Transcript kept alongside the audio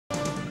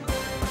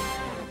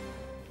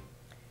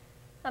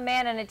A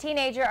man and a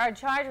teenager are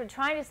charged with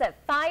trying to set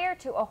fire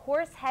to a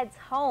Horseheads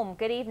home.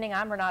 Good evening,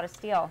 I'm Renata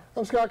Steele.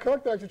 I'm Scott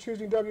Cook. Thanks for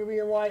choosing WENY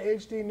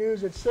HD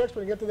News at 6.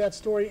 We're going to get to that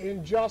story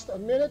in just a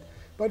minute.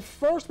 But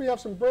first, we have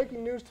some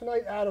breaking news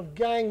tonight out of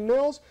Gang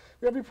Mills.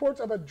 We have reports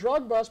of a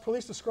drug bust,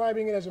 police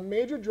describing it as a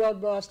major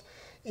drug bust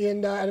at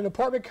an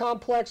apartment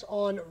complex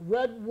on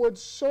Redwood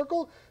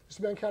Circle.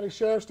 The Bend County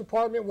Sheriff's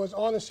Department was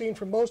on the scene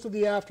for most of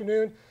the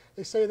afternoon.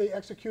 They say they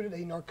executed a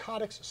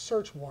narcotics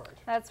search warrant.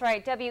 That's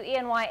right.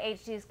 WENY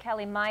HD's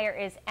Kelly Meyer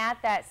is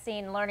at that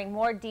scene learning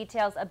more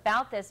details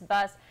about this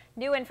bust.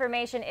 New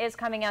information is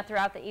coming out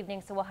throughout the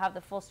evening, so we'll have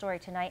the full story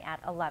tonight at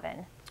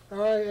 11. All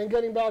right, and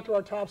getting back to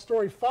our top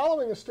story,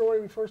 following the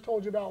story we first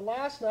told you about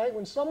last night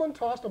when someone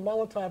tossed a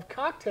Molotov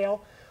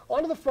cocktail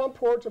onto the front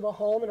porch of a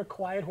home in a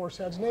quiet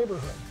Horseheads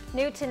neighborhood.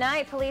 New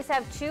tonight, police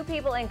have 2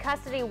 people in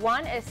custody,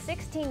 one a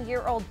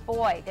 16-year-old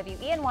boy.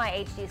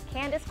 WENY HD's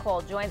Candace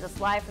Cole joins us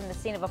live from the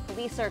scene of a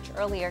police search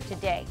earlier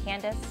today.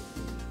 Candace?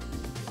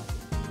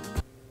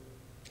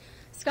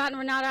 Scott and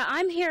Renata,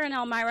 I'm here in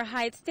Elmira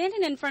Heights,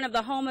 standing in front of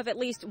the home of at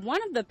least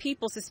one of the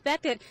people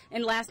suspected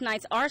in last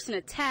night's arson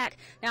attack.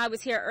 Now, I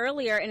was here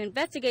earlier, and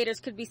investigators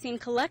could be seen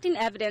collecting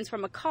evidence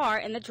from a car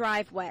in the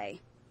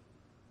driveway.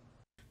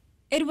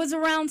 It was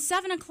around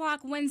 7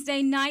 o'clock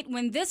Wednesday night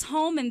when this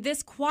home in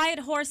this quiet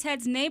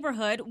Horseheads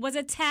neighborhood was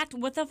attacked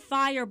with a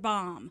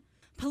firebomb.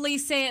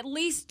 Police say at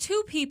least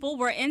 2 people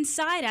were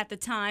inside at the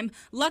time.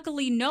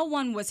 Luckily, no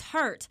one was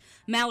hurt.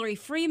 Mallory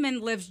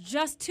Freeman lives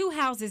just 2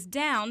 houses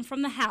down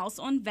from the house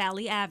on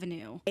Valley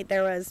Avenue.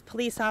 There was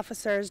police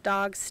officers,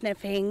 dogs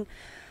sniffing,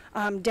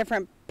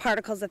 different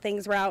particles of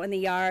things were out in the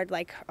yard,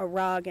 like a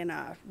rug and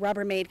a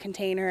Rubbermaid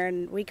container,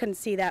 and we couldn't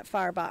see that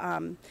far, but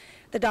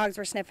the dogs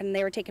were sniffing and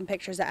they were taking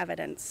pictures of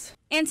evidence.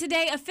 And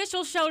today,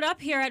 officials showed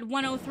up here at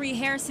 103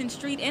 Harrison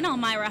Street in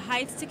Elmira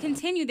Heights to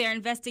continue their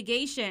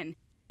investigation.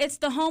 It's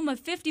the home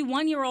of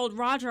 51-year-old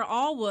Roger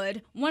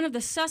Allwood, one of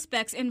the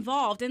suspects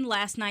involved in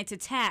last night's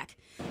attack.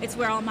 It's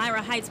where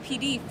Elmira Heights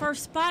PD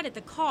first spotted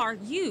the car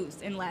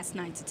used in last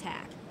night's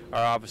attack.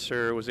 Our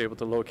officer was able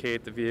to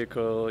locate the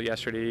vehicle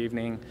yesterday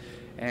evening,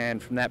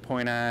 and from that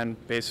point on,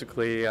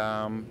 basically,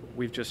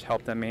 we've just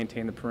helped them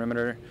maintain the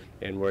perimeter.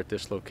 And we're at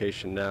this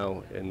location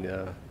now in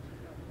the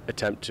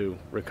attempt to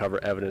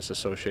recover evidence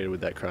associated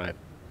with that crime.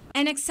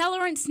 An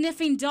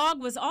accelerant-sniffing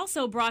dog was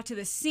also brought to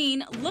the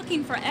scene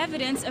looking for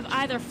evidence of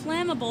either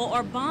flammable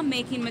or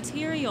bomb-making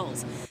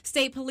materials.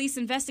 State police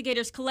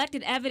investigators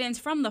collected evidence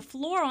from the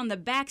floor on the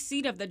back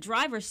seat of the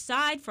driver's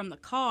side from the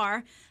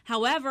car.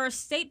 However,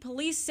 state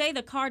police say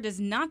the car does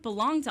not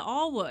belong to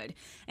Allwood,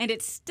 and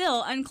it's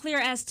still unclear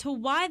as to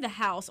why the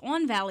house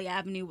on Valley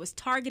Avenue was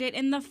targeted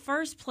in the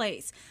first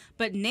place.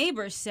 But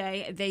neighbors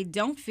say they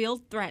don't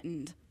feel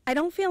threatened. I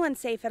don't feel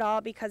unsafe at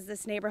all because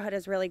this neighborhood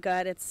is really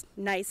good. It's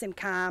nice and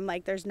calm,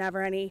 like there's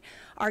never any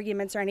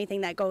arguments or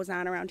anything that goes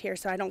on around here,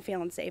 so I don't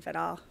feel unsafe at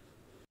all.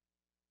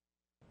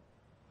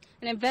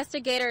 An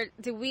investigator,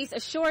 DeWeese,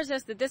 assures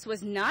us that this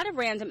was not a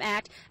random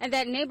act and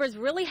that neighbors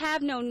really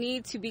have no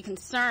need to be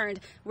concerned.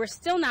 We're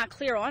still not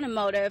clear on a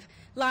motive.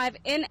 Live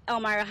in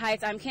Elmira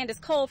Heights, I'm Candace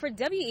Cole for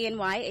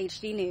WENY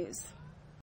HD News.